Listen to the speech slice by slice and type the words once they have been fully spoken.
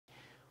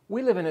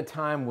We live in a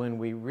time when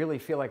we really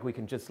feel like we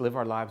can just live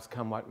our lives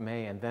come what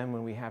may, and then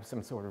when we have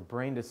some sort of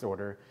brain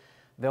disorder,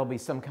 there'll be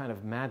some kind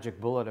of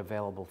magic bullet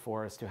available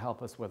for us to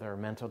help us with our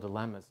mental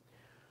dilemmas.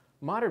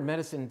 Modern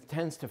medicine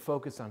tends to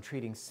focus on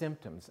treating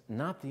symptoms,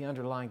 not the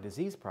underlying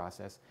disease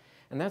process,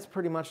 and that's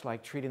pretty much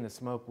like treating the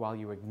smoke while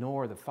you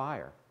ignore the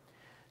fire.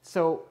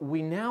 So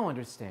we now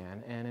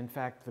understand, and in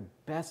fact the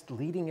best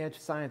leading edge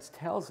science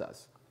tells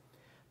us,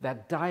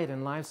 that diet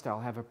and lifestyle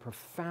have a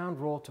profound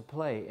role to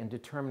play in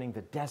determining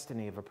the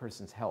destiny of a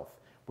person's health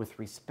with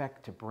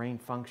respect to brain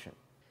function.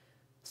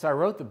 So I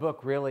wrote the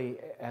book really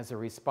as a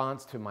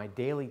response to my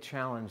daily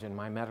challenge in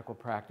my medical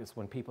practice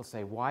when people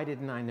say, why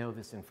didn't I know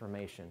this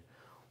information?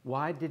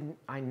 Why didn't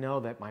I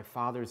know that my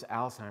father's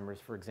Alzheimer's,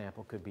 for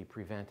example, could be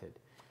prevented?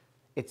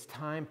 It's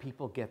time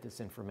people get this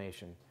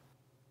information.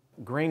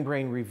 Grain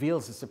Brain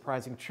reveals a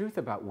surprising truth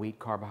about wheat,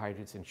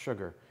 carbohydrates, and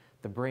sugar,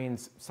 the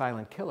brain's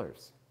silent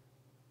killers.